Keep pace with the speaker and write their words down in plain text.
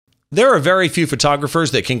There are very few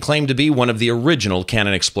photographers that can claim to be one of the original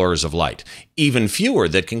Canon Explorers of Light. Even fewer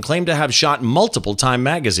that can claim to have shot multiple Time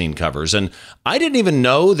magazine covers. And I didn't even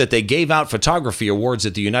know that they gave out photography awards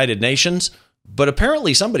at the United Nations, but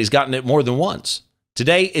apparently somebody's gotten it more than once.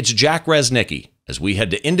 Today, it's Jack Reznicki as we head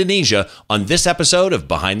to Indonesia on this episode of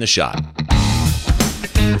Behind the Shot.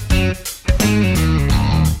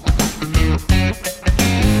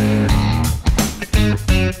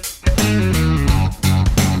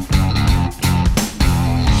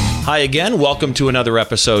 Hi again. Welcome to another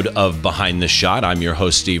episode of Behind the Shot. I'm your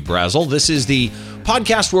host, Steve Brazel. This is the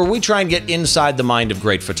podcast where we try and get inside the mind of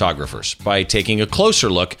great photographers by taking a closer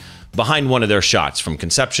look behind one of their shots, from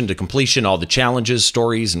conception to completion, all the challenges,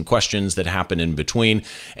 stories, and questions that happen in between.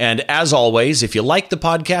 And as always, if you like the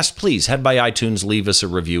podcast, please head by iTunes, leave us a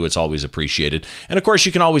review. It's always appreciated. And of course,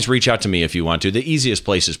 you can always reach out to me if you want to. The easiest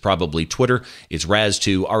place is probably Twitter. It's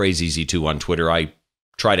Raz2, R-A-Z-Z2 on Twitter. I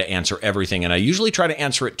try to answer everything, and I usually try to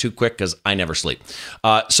answer it too quick because I never sleep.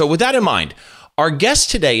 So with that in mind, our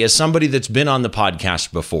guest today is somebody that's been on the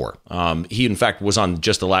podcast before. He, in fact, was on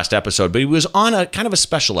just the last episode, but he was on a kind of a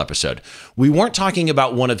special episode. We weren't talking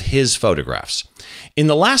about one of his photographs. In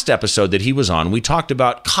the last episode that he was on, we talked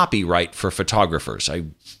about copyright for photographers. I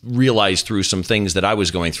realized through some things that I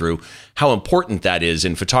was going through how important that is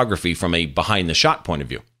in photography from a behind-the-shot point of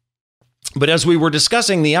view. But as we were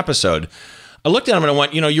discussing the episode, I looked at him and I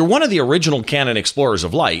went, you're one of the original Canon Explorers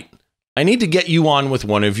of Light. I need to get you on with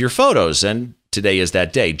one of your photos. And today is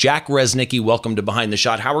that day. Jack Reznicki, welcome to Behind the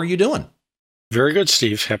Shot. How are you doing? Very good,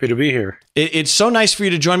 Steve. Happy to be here. It's so nice for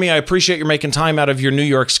you to join me. I appreciate you making time out of your New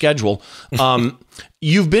York schedule.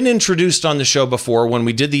 You've been introduced on the show before when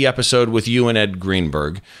we did the episode with you and Ed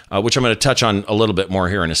Greenberg, which I'm going to touch on a little bit more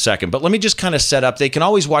here in a second. But let me just kind of set up. They can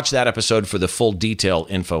always watch that episode for the full detail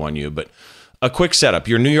info on you. But a quick setup.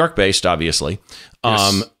 You're New York based, obviously.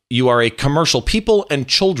 Yes. You are a commercial people and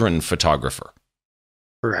children photographer.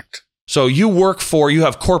 Correct. So you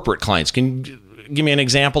have corporate clients. Can you give me an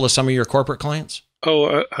example of some of your corporate clients?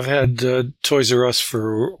 Oh, I've had Toys R Us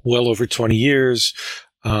for well over 20 years.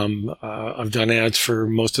 I've done ads for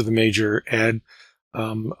most of the major ad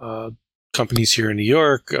companies here in New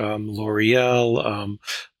York, L'Oreal,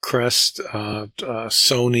 Crest,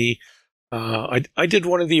 Sony. I did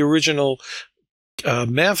one of the original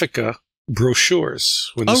Mavica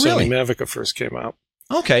brochures when the Sony Mavica first came out.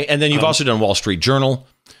 Okay, and then you've also done Wall Street Journal.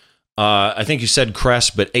 I think you said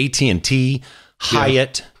Crest, but AT&T,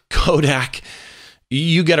 Hyatt, Kodak.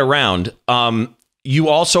 You get around. You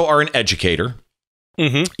also are an educator.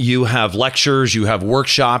 Mm-hmm. You have lectures, you have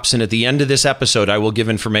workshops, and at the end of this episode, I will give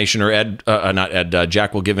information, or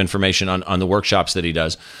Jack will give information on the workshops that he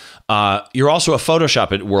does. You're also a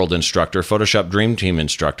Photoshop World instructor, Photoshop Dream Team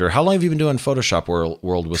instructor. How long have you been doing Photoshop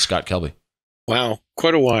World with Scott Kelby? Wow,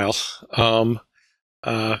 quite a while.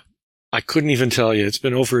 I couldn't even tell you. It's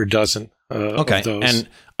been over a dozen of those. And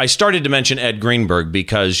I started to mention Ed Greenberg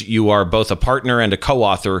because you are both a partner and a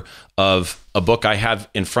co-author of a book I have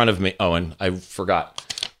in front of me. Oh, and I forgot.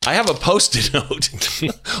 I have a Post-it note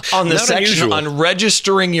on the section on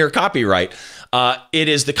registering your copyright. It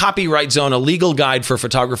is The Copyright Zone, a legal guide for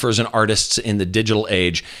photographers and artists in the digital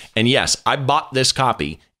age. And yes, I bought this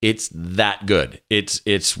copy. It's that good.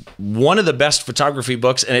 It's one of the best photography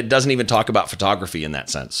books, and it doesn't even talk about photography in that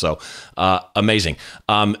sense. So amazing.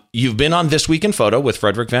 You've been on This Week in Photo with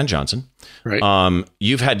Frederick Van Johnson. Right.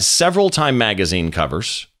 You've had several Time magazine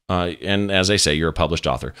covers. And as I say, you're a published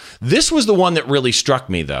author. This was the one that really struck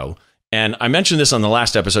me, though. And I mentioned this on the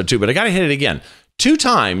last episode, too, but I got to hit it again. 2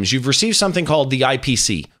 times you've received something called the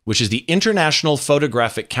IPC, which is the International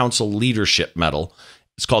Photographic Council Leadership Medal.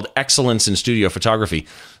 It's called Excellence in Studio Photography.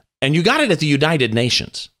 And you got it at the United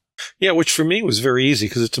Nations. Yeah, which for me was very easy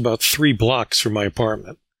because it's about 3 blocks from my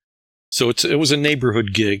apartment. So it was a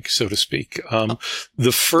neighborhood gig, so to speak.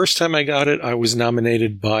 The first time I got it, I was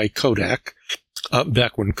nominated by Kodak,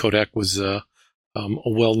 back when Kodak was a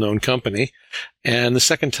well-known company. And the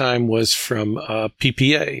second time was from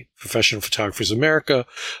PPA, Professional Photographers America.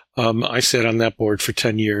 I sat on that board for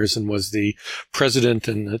 10 years and was the president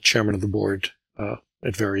and the chairman of the board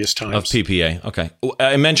at various times. Of PPA, okay.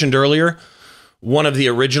 I mentioned earlier, one of the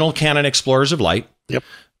original Canon Explorers of Light. Yep.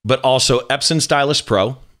 But also Epson Stylus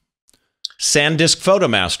Pro, SanDisk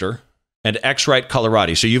Photomaster, and X-Rite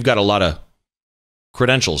Colorati. So you've got a lot of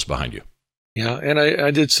credentials behind you. Yeah, and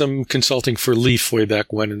I did some consulting for Leaf way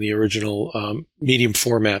back when in the original medium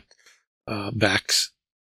format backs.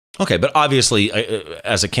 Okay, but obviously,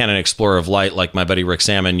 as a Canon Explorer of Light, like my buddy Rick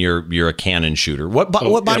Salmon, you're a Canon shooter. What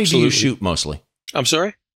body do you shoot mostly? I'm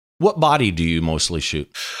sorry? What body do you mostly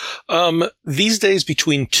shoot? These days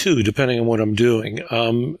between two, depending on what I'm doing.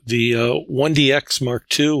 The 1DX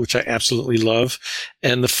Mark II, which I absolutely love,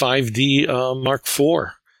 and the 5D Mark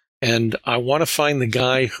IV. And I want to find the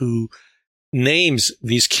guy who names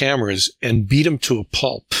these cameras and beat them to a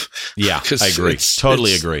pulp. Yeah, I agree.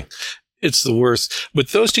 Totally agree. It's the worst. But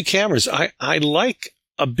those two cameras, I like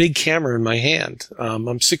a big camera in my hand. I'm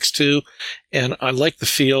 6'2", and I like the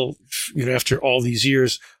feel, after all these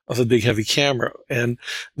years of a big heavy camera. And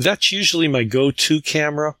that's usually my go-to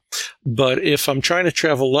camera. But if I'm trying to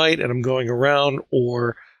travel light and I'm going around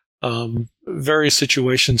or various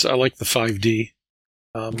situations, I like the 5D.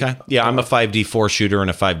 Okay. Yeah, I'm a 5D4 shooter and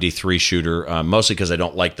a 5D3 shooter, mostly because I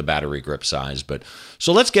don't like the battery grip size. But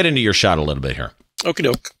so let's get into your shot a little bit here. Okie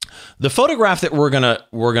doke. The photograph that we're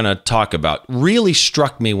gonna talk about really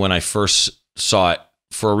struck me when I first saw it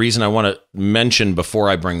for a reason I want to mention before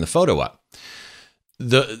I bring the photo up.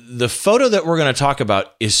 The photo that we're going to talk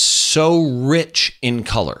about is so rich in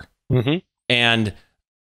color. Mm-hmm. And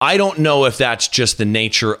I don't know if that's just the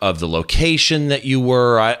nature of the location that you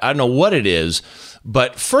were. I don't know what it is.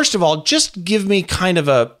 But first of all, just give me kind of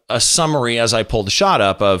a summary as I pull the shot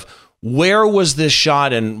up of where was this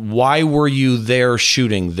shot and why were you there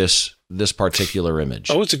shooting this particular image?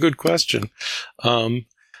 Oh, it's a good question.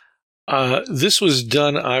 This was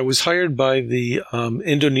done. I was hired by the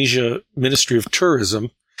Indonesia Ministry of Tourism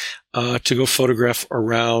to go photograph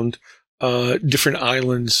around different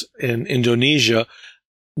islands in Indonesia,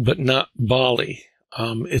 but not Bali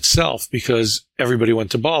itself, because everybody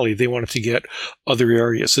went to Bali. They wanted to get other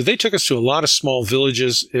areas, so they took us to a lot of small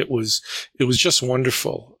villages. It was just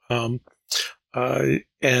wonderful, and the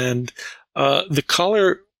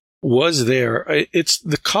color was there.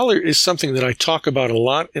 The color is something that I talk about a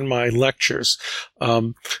lot in my lectures,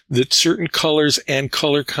 that certain colors and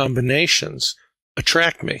color combinations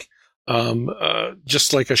attract me.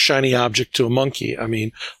 Just like a shiny object to a monkey. I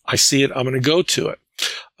mean, I see it, I'm going to go to it.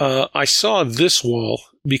 I saw this wall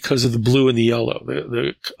because of the blue and the yellow,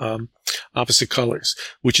 the opposite colors,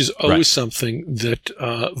 which is always something that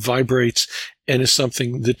vibrates and is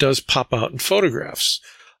something that does pop out in photographs.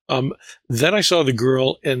 Then I saw the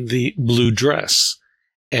girl in the blue dress,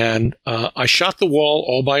 and I shot the wall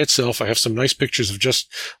all by itself. I have some nice pictures of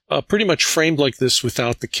just pretty much framed like this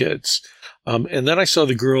without the kids. And then I saw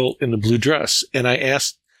the girl in the blue dress, and I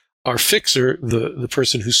asked our fixer, the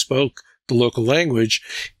person who spoke the local language,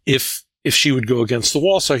 if she would go against the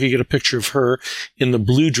wall so I could get a picture of her in the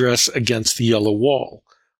blue dress against the yellow wall.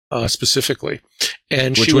 Specifically.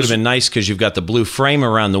 And which would have been nice because you've got the blue frame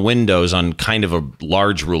around the windows on kind of a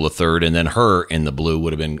large rule of third, and then her in the blue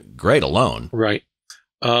would have been great alone. Right.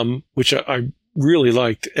 Which I really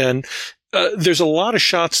liked. And there's a lot of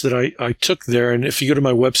shots that I took there. And if you go to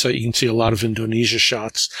my website, you can see a lot of Indonesia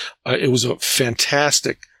shots. It was a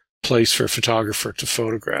fantastic place for a photographer to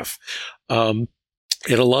photograph. And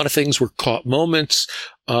a lot of things were caught moments.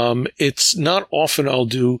 It's not often I'll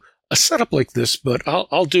do a setup like this, but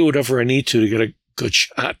I'll do whatever I need to get a good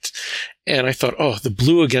shot. And I thought, oh, the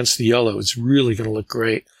blue against the yellow is really going to look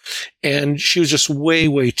great. And she was just way,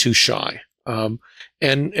 way too shy.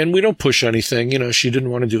 And we don't push anything. She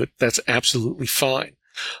didn't want to do it. That's absolutely fine.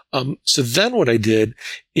 So then what I did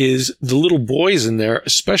is the little boys in there,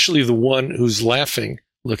 especially the one who's laughing,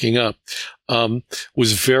 looking up,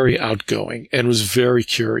 was very outgoing and was very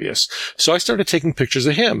curious. So I started taking pictures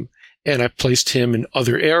of him. And I placed him in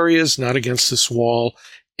other areas, not against this wall,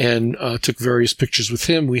 and took various pictures with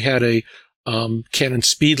him. We had a Canon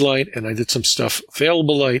Speedlight, and I did some stuff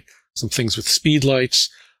available light, some things with speed lights,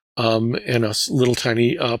 and a little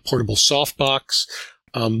tiny portable softbox,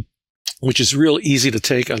 which is real easy to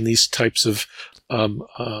take on these types of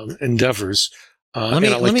endeavors.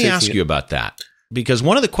 Let me ask you about that. Because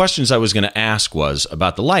one of the questions I was going to ask was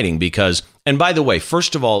about the lighting. Because, and by the way,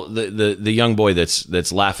 first of all, the young boy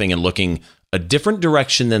that's laughing and looking a different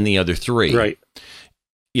direction than the other three, right?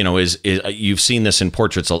 Is you've seen this in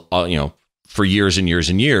portraits, for years and years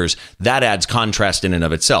and years. That adds contrast in and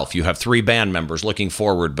of itself. You have three band members looking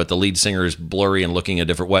forward, but the lead singer is blurry and looking a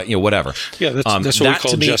different way. Whatever. Yeah, that's what we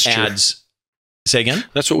call gesture. Say again?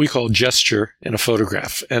 That's what we call gesture in a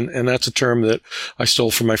photograph. And that's a term that I stole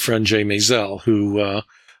from my friend Jay Maisel, who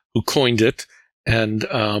coined it. And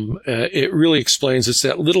it really explains it's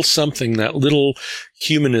that little something, that little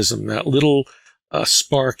humanism, that little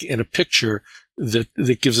spark in a picture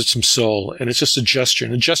that gives it some soul. And it's just a gesture.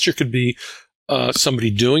 And a gesture could be somebody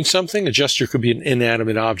doing something. A gesture could be an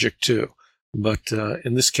inanimate object too. But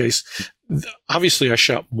in this case, obviously I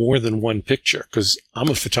shot more than one picture because I'm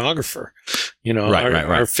a photographer. Right.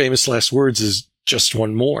 Our famous last words is just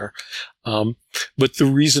one more. But the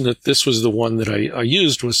reason that this was the one that I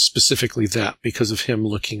used was specifically that, because of him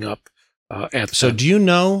looking up at. So do you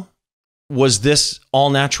know, was this all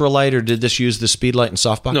natural light, or did this use the speed light and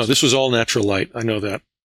softbox? No, this was all natural light. I know that.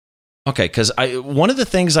 Okay, because one of the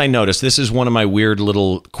things I noticed, this is one of my weird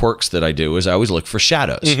little quirks that I do, is I always look for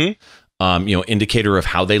shadows. Mm-hmm. Indicator of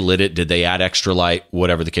how they lit it. Did they add extra light?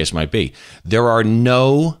 Whatever the case might be. There are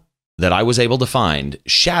no, that I was able to find,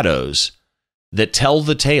 shadows that tell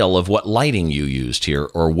the tale of what lighting you used here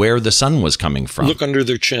or where the sun was coming from. Look under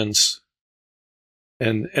their chins.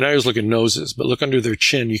 And I always look at noses, but look under their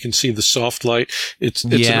chin. You can see the soft light. It's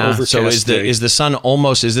an overcast so day. Is the sun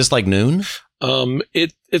almost, is this like noon?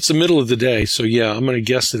 It's the middle of the day. So yeah, I'm going to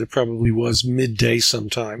guess that it probably was midday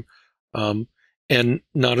sometime. And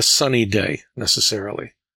not a sunny day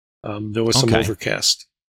necessarily. There was some overcast.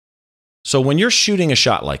 So when you're shooting a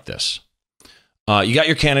shot like this, you got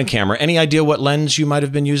your Canon camera. Any idea what lens you might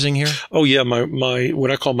have been using here? Oh yeah, my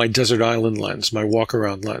what I call my desert island lens, my walk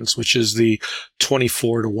around lens, which is the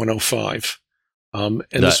 24 to 105. And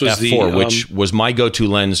the this was F4, which was my go-to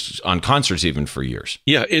lens on concerts even for years.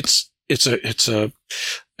 Yeah, I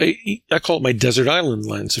call it my desert island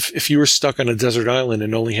lens. If you were stuck on a desert island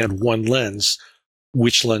and only had one lens,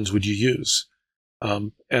 which lens would you use?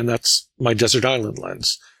 And that's my desert island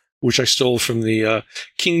lens, which I stole from the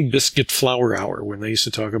King Biscuit Flower Hour when they used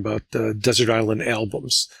to talk about desert island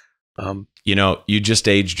albums. You just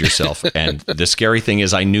aged yourself, and the scary thing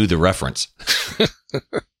is I knew the reference.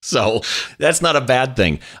 So that's not a bad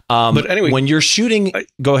thing. But anyway, when you're shooting,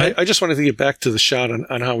 go ahead. I just wanted to get back to the shot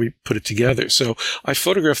on how we put it together. So I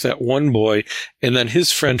photographed that one boy, and then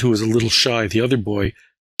his friend, who was a little shy, the other boy,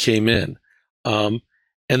 came in. And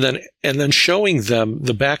then showing them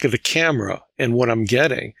the back of the camera and what I'm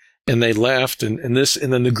getting. And they laughed and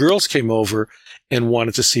then the girls came over and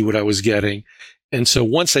wanted to see what I was getting. And so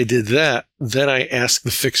once I did that, then I asked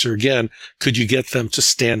the fixer again, could you get them to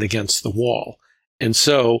stand against the wall? And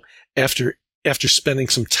so after spending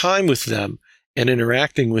some time with them and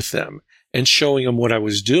interacting with them and showing them what I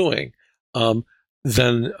was doing,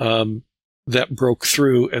 then that broke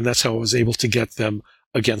through, and that's how I was able to get them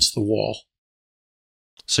against the wall.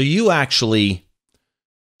 So you actually,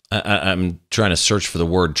 I'm trying to search for the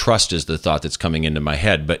word trust is the thought that's coming into my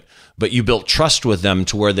head, but you built trust with them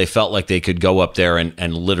to where they felt like they could go up there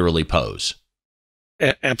and literally pose.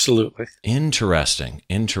 Absolutely. Interesting.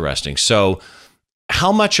 So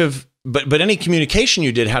how much of, but any communication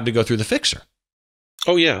you did had to go through the fixer?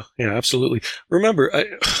 Oh yeah, absolutely. Remember,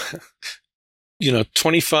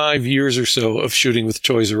 25 years or so of shooting with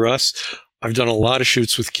Toys R Us. I've done a lot of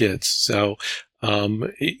shoots with kids. So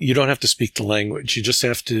you don't have to speak the language. You just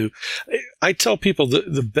have to. I tell people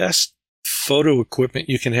the best photo equipment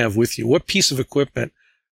you can have with you. What piece of equipment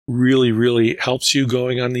really, really helps you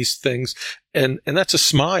going on these things? And that's a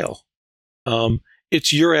smile.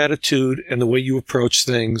 It's your attitude and the way you approach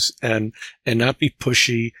things, and not be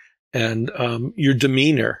pushy, and your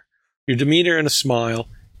demeanor and a smile,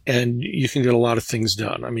 and you can get a lot of things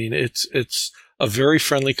done. I mean, it's a very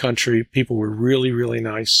friendly country. People were really, really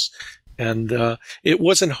nice. And it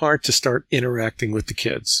wasn't hard to start interacting with the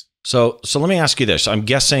kids. So let me ask you this. I'm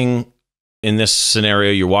guessing in this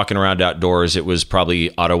scenario, you're walking around outdoors. It was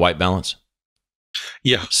probably auto white balance?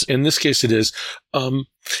 Yeah, in this case it is.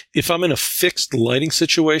 If I'm in a fixed lighting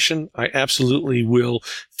situation, I absolutely will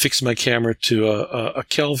fix my camera to a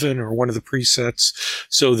Kelvin or one of the presets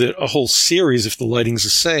so that a whole series, if the lighting's the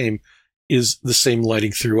same, is the same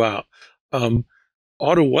lighting throughout.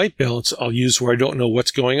 Auto white balance I'll use where I don't know what's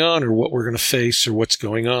going on or what we're going to face or what's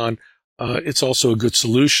going on. It's also a good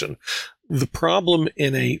solution. The problem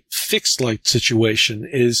in a fixed light situation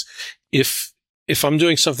is if I'm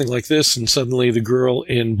doing something like this and suddenly the girl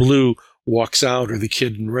in blue walks out or the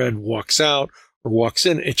kid in red walks out or walks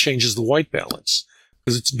in, it changes the white balance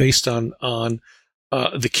because it's based on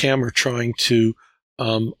the camera trying to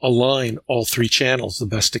align all three channels the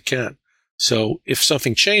best it can. So if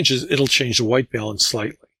something changes, it'll change the white balance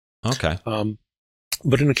slightly. Okay.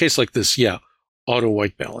 But in a case like this, yeah, auto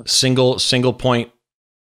white balance. Single point,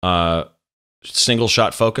 single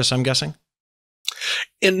shot focus, I'm guessing?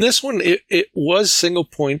 In this one, it was single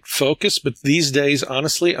point focus, but these days,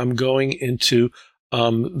 honestly, I'm going into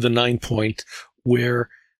the 9-point where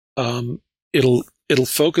it'll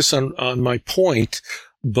focus on my point,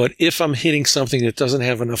 but if I'm hitting something that doesn't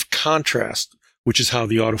have enough contrast, which is how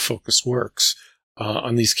the autofocus works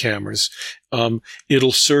on these cameras,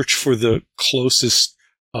 it'll search for the closest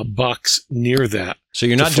box near that. So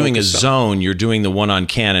you're not doing a zone, you're doing the one on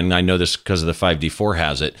Canon. I know this because of the 5D4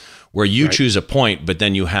 has it, where you choose a point, but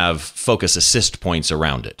then you have focus assist points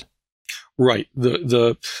around it. Right.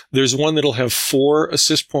 There's one that'll have 4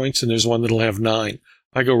 assist points and there's one that'll have 9.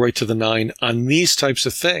 I go right to the 9 on these types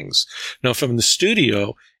of things. Now, if I'm in the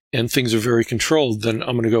studio and things are very controlled, then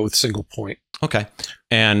I'm going to go with single point. Okay.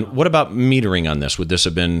 And what about metering on this? Would this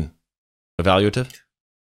have been evaluative?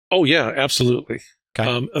 Oh yeah, absolutely.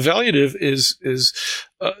 Okay. Evaluative is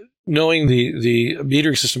knowing the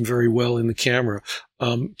metering system very well in the camera.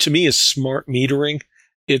 To me, is smart metering.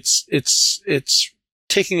 It's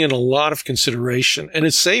taking in a lot of consideration, and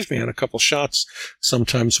it saved me on a couple shots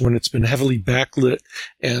sometimes when it's been heavily backlit,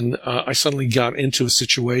 and I suddenly got into a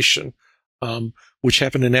situation, which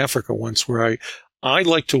happened in Africa once, where I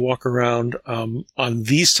like to walk around on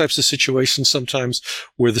these types of situations sometimes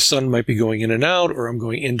where the sun might be going in and out, or I'm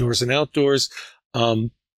going indoors and outdoors.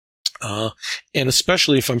 And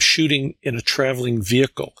especially if I'm shooting in a traveling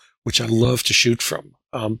vehicle, which I love to shoot from,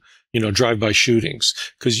 drive-by shootings,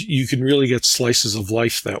 because you can really get slices of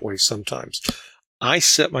life that way sometimes. I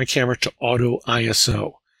set my camera to auto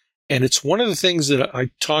ISO. And it's one of the things that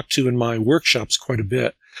I talk to in my workshops quite a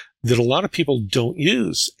bit that a lot of people don't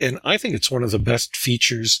use. And I think it's one of the best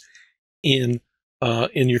features in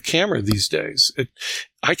your camera these days.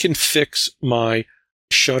 I can fix my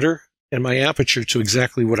shutter and my aperture to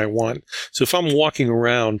exactly what I want. So if I'm walking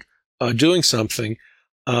around doing something,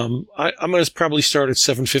 I'm going to probably start at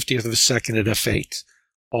 7/50th of a second at f8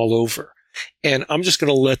 all over. And I'm just going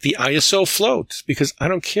to let the ISO float, because I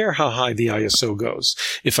don't care how high the ISO goes.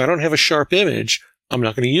 If I don't have a sharp image, I'm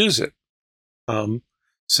not going to use it.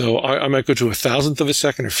 So I might go to 1,000th of a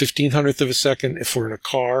second or 1,500th of a second if we're in a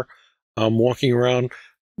car. Walking around,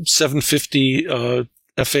 750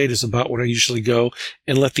 f8 is about what I usually go,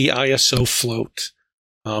 and let the ISO float.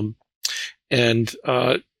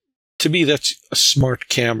 To me, that's a smart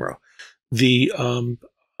camera. The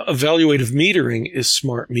evaluative metering is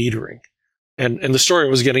smart metering. And the story I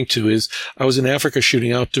was getting to is I was in Africa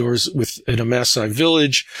shooting outdoors in a Maasai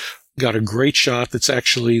village, got a great shot that's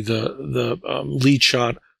actually the lead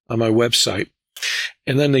shot on my website.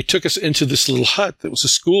 And then they took us into this little hut that was a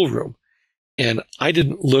schoolroom. And I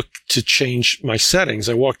didn't look to change my settings.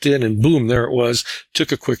 I walked in and boom, there it was,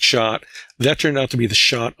 took a quick shot. That turned out to be the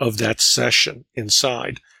shot of that session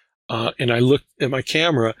inside. And I looked at my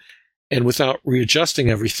camera, and without readjusting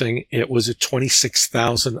everything, it was at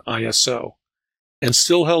 26,000 ISO and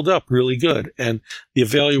still held up really good. And the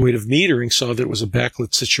evaluative metering saw that it was a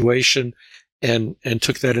backlit situation and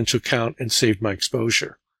took that into account and saved my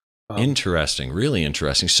exposure. Interesting. Really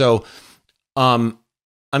interesting. So,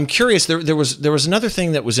 I'm curious, there was another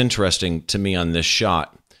thing that was interesting to me on this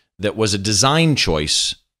shot that was a design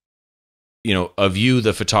choice, of you,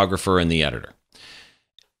 the photographer, and the editor.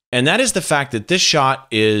 And that is the fact that this shot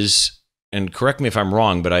is, and correct me if I'm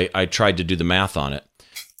wrong, but I tried to do the math on it.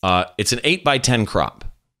 It's an 8x10 crop.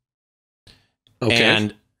 Okay.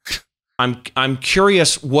 And I'm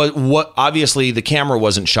curious what obviously the camera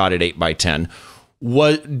wasn't shot at 8x10.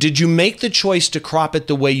 Did you make the choice to crop it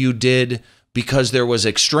the way you did because there was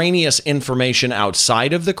extraneous information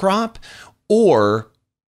outside of the crop, or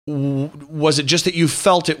was it just that you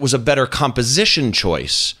felt it was a better composition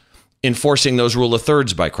choice enforcing those rule of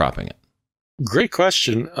thirds by cropping it? Great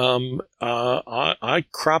question. I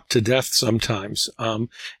crop to death sometimes, and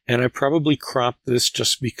I probably crop this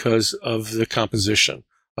just because of the composition,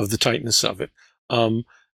 of the tightness of it.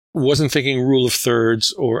 Wasn't thinking rule of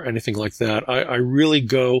thirds or anything like that. I really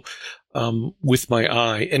go with my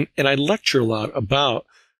eye, and I lecture a lot about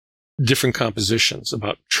different compositions,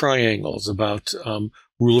 about triangles, about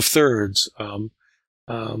rule of thirds, and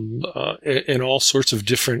all sorts of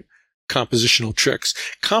different compositional tricks.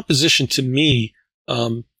 Composition to me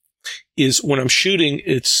is when I'm shooting,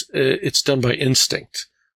 it's done by instinct.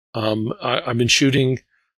 I've been shooting,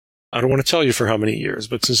 I don't want to tell you for how many years,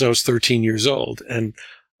 but since I was 13 years old, and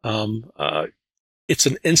it's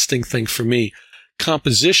an instinct thing for me.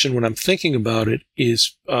 Composition, when I'm thinking about it,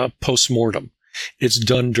 is post-mortem. It's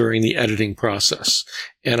done during the editing process.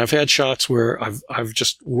 And I've had shots where I've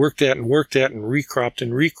just worked at and recropped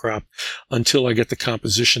until I get the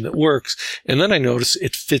composition that works. And then I notice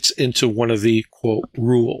it fits into one of the quote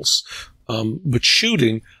rules. But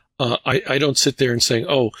shooting, I don't sit there and saying,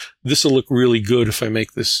 oh, this will look really good if I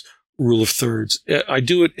make this rule of thirds. I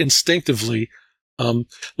do it instinctively.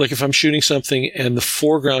 Like if I'm shooting something and the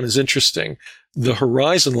foreground is interesting, the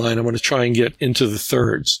horizon line, I'm going to try and get into the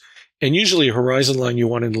thirds. And usually a horizon line you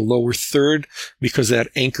want in the lower third because that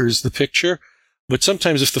anchors the picture. But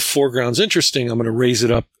sometimes if the foreground's interesting, I'm going to raise it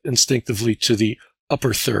up instinctively to the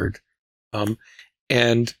upper third. The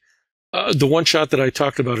one shot that I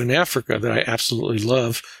talked about in Africa that I absolutely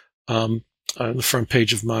love, on the front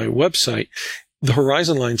page of my website, the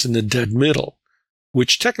horizon line's in the dead middle,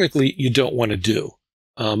 which technically you don't want to do.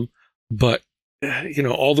 But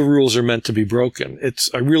all the rules are meant to be broken.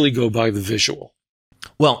 I really go by the visual.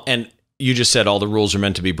 Well, and you just said all the rules are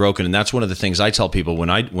meant to be broken, and that's one of the things I tell people when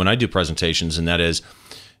I do presentations, and that is,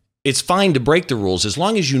 it's fine to break the rules as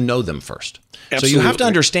long as you know them first. Absolutely. So you have to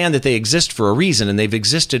understand that they exist for a reason, and they've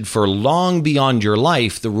existed for long beyond your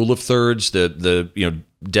life. The rule of thirds, the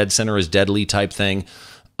dead center is deadly type thing.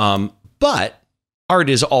 But art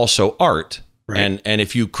is also art, right. And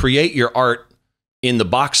if you create your art in the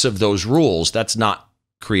box of those rules, that's not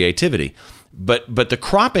creativity. But the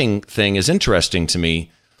cropping thing is interesting to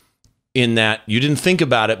me, in that you didn't think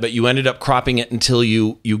about it, but you ended up cropping it until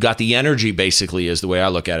you got the energy, basically, is the way I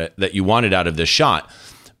look at it, that you wanted out of this shot.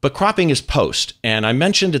 But cropping is post. And I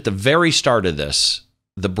mentioned at the very start of this,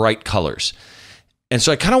 the bright colors. And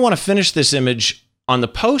so I kind of want to finish this image on the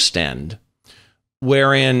post end,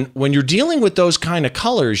 wherein when you're dealing with those kind of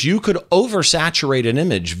colors, you could oversaturate an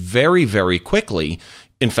image very, very quickly.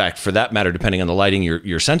 In fact, for that matter, depending on the lighting,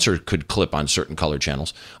 your sensor could clip on certain color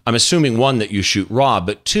channels. I'm assuming, one, that you shoot raw,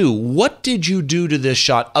 but two, what did you do to this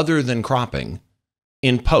shot other than cropping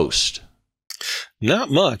in post?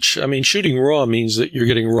 Not much. I mean, shooting raw means that you're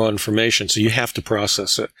getting raw information, so you have to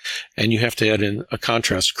process it, and you have to add in a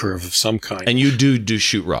contrast curve of some kind. And you do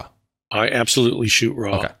shoot raw? I absolutely shoot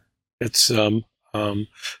raw. Okay. It's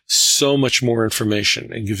so much more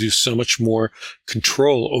information and gives you so much more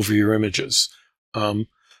control over your images.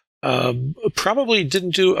 Probably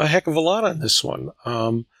didn't do a heck of a lot on this one.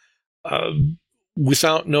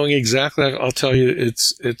 Without knowing exactly, I'll tell you,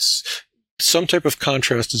 it's some type of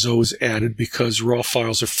contrast is always added because raw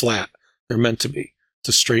files are flat. They're meant to be. It's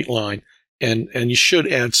a straight line, and you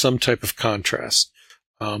should add some type of contrast.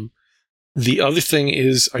 The other thing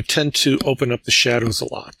is I tend to open up the shadows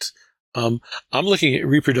a lot. I'm looking at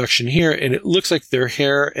reproduction here, and it looks like their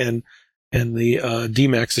hair and the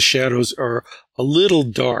DMAX, the shadows are a little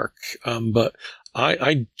dark, but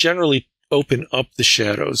I generally open up the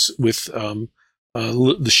shadows with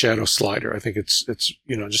the shadow slider. I think it's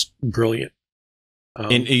just brilliant.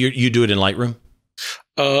 And you do it in Lightroom?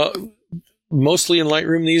 Mostly in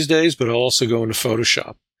Lightroom these days, but I'll also go into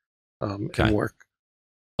Photoshop and work.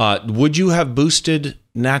 Would you have boosted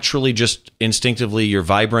naturally, just instinctively, your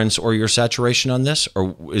vibrance or your saturation on this,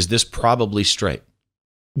 or is this probably straight?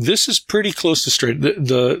 This is pretty close to straight.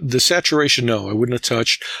 The saturation, no, I wouldn't have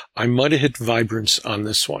touched. I might have hit vibrance on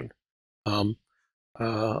this one. I'm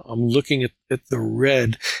looking at the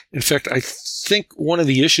red. In fact, I think one of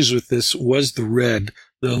the issues with this was the red,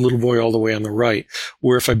 the little boy all the way on the right,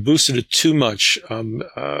 where if I boosted it too much when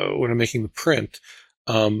I'm making the print,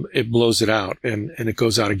 it blows it out and it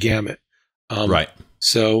goes out of gamut. Right.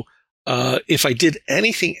 So if I did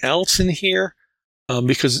anything else in here,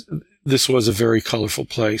 because this was a very colorful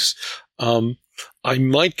place, I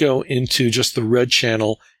might go into just the red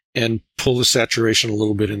channel and pull the saturation a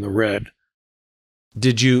little bit in the red.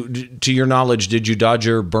 Did you, to your knowledge, did you dodge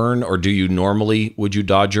or burn, or would you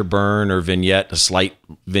dodge or burn or vignette, a slight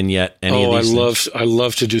vignette, any of these things? I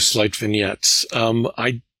love to do slight vignettes.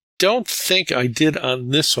 I don't think I did on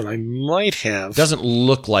this one. I might have. Doesn't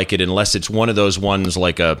look like it unless it's one of those ones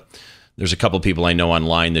like there's a couple people I know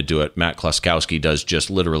online that do it. Matt Kloskowski does just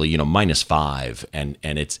literally, -5, and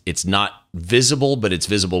it's not visible, but it's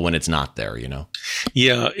visible when it's not there,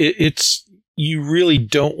 Yeah, it's, you really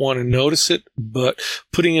don't want to notice it, but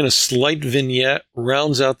putting in a slight vignette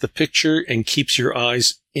rounds out the picture and keeps your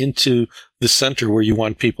eyes into the center where you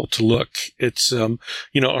want people to look. It's,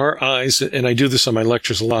 our eyes, and I do this on my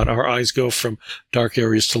lectures a lot, our eyes go from dark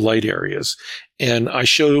areas to light areas. And I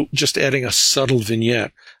show just adding a subtle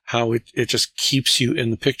vignette, how it just keeps you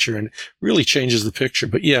in the picture and really changes the picture.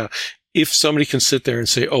 But yeah, if somebody can sit there and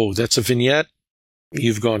say, oh, that's a vignette,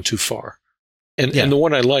 you've gone too far. And the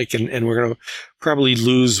one I like, and we're going to probably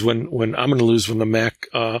lose when I'm going to lose when the Mac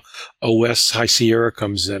OS High Sierra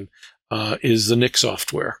comes in, is the Nik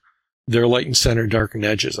software. Their light and center, darken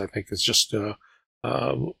edges, I think, is just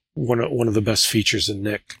one of the best features in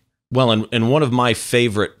Nik. Well, and one of my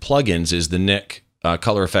favorite plugins is the Nik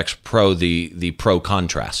Color Efex Pro, the Pro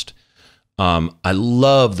Contrast. I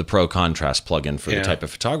love the Pro Contrast plugin for the type of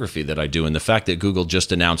photography that I do, and the fact that Google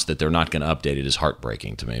just announced that they're not going to update it is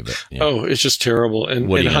heartbreaking to me. But oh, it's just terrible.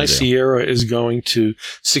 And High Sierra is going to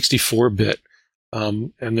 64-bit,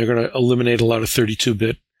 and they're going to eliminate a lot of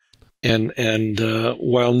 32-bit. And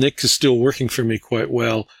while Nik is still working for me quite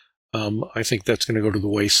well, I think that's going to go to the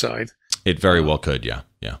wayside. It very well could, yeah.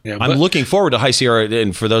 I'm looking forward to High Sierra,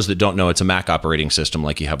 and for those that don't know, it's a Mac operating system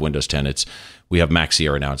like you have Windows 10. We have Mac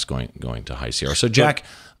Sierra now. It's going to High Sierra. So, Jack,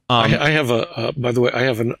 I have by the way, I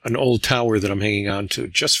have an old tower that I'm hanging on to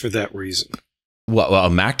just for that reason. What, a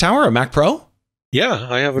Mac tower, a Mac Pro? Yeah,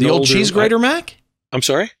 I have the old cheese grater Mac. I'm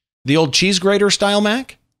sorry, the old cheese grater style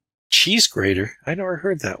Mac. Cheese grater? I never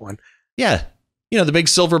heard that one. Yeah, the big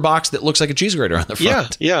silver box that looks like a cheese grater on the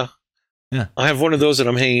front. Yeah. I have one of those that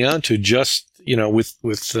I'm hanging on to just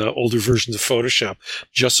with older versions of Photoshop,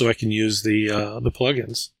 just so I can use the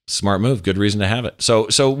plugins. Smart move. Good reason to have it.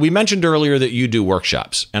 So we mentioned earlier that you do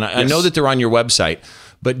workshops, and I know that they're on your website,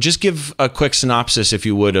 but just give a quick synopsis, if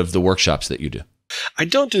you would, of the workshops that you do. I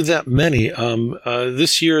don't do that many.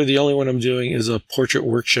 This year, the only one I'm doing is a portrait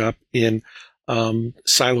workshop in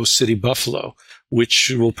Silo City, Buffalo, which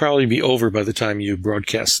will probably be over by the time you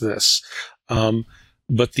broadcast this.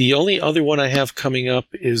 But the only other one I have coming up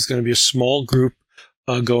is going to be a small group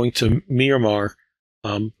going to Myanmar,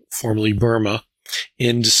 formerly Burma,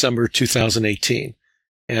 in December 2018.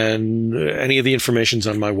 And any of the information's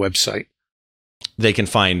on my website. They can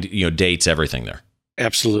find, dates, everything there.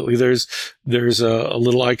 Absolutely. There's a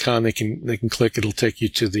little icon they can click. It'll take you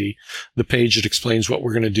to the page that explains what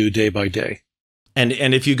we're going to do day by day. And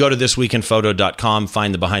if you go to thisweekinphoto.com,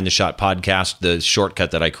 find the Behind the Shot podcast, the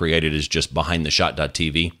shortcut that I created is just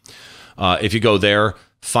behindtheshot.tv. If you go there,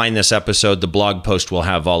 find this episode. The blog post will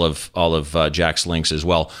have all of Jack's links as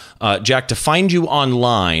well. Jack, to find you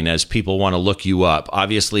online as people want to look you up,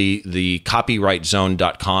 obviously the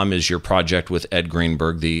copyrightzone.com is your project with Ed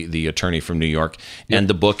Greenberg, the attorney from New York, and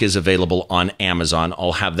the book is available on Amazon.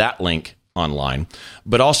 I'll have that link online.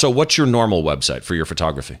 But also, what's your normal website for your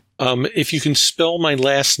photography? If you can spell my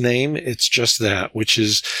last name, it's just that, which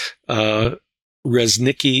is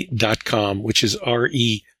reznicki.com, which is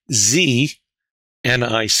REZNICKI.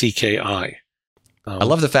 I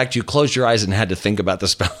love the fact you closed your eyes and had to think about the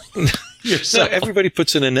spelling yourself. No, everybody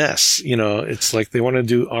puts in an S. It's like they want to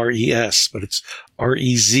do RES, but it's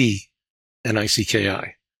REZNICKI.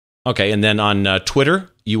 Okay, and then on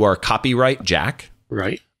Twitter, you are Copyright Jack.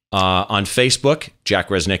 Right. On Facebook, Jack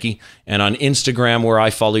Reznicki, and on Instagram, where I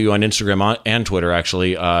follow you on Instagram and Twitter,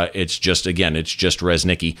 actually, it's just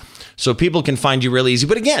Reznicki. So people can find you really easy.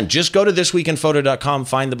 But again, just go to thisweekinphoto.com,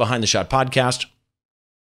 find the Behind the Shot podcast.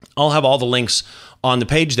 I'll have all the links on the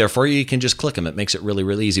page there for you. You can just click them. It makes it really,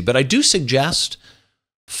 really easy. But I do suggest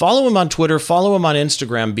follow him on Twitter, follow him on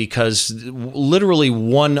Instagram, because literally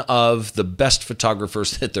one of the best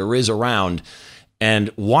photographers that there is around.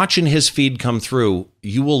 And watching his feed come through,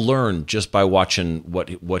 you will learn just by watching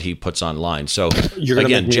what he puts online. So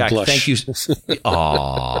again, Jack, thank you.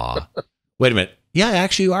 Aw, wait a minute. Yeah,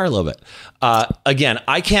 actually, you are a little bit. Again,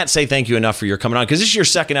 I can't say thank you enough for your coming on, because this is your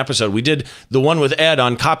second episode. We did the one with Ed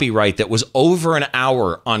on copyright that was over an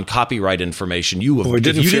hour on copyright information. If you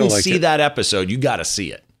didn't see that episode, you got to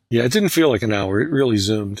see it. Yeah, it didn't feel like an hour. It really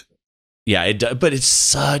zoomed. Yeah, but it's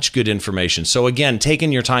such good information. So again,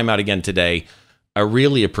 taking your time out again today, I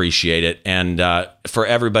really appreciate it. And for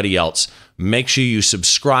everybody else, make sure you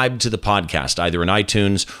subscribe to the podcast, either in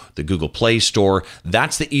iTunes, the Google Play Store.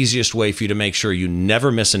 That's the easiest way for you to make sure you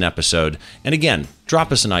never miss an episode. And again,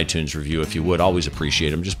 drop us an iTunes review if you would. Always appreciate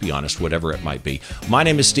them. Just be honest, whatever it might be. My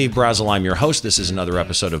name is Steve Brazill. I'm your host. This is another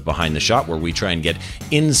episode of Behind the Shot, where we try and get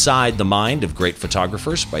inside the mind of great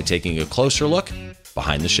photographers by taking a closer look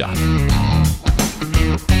behind the shot.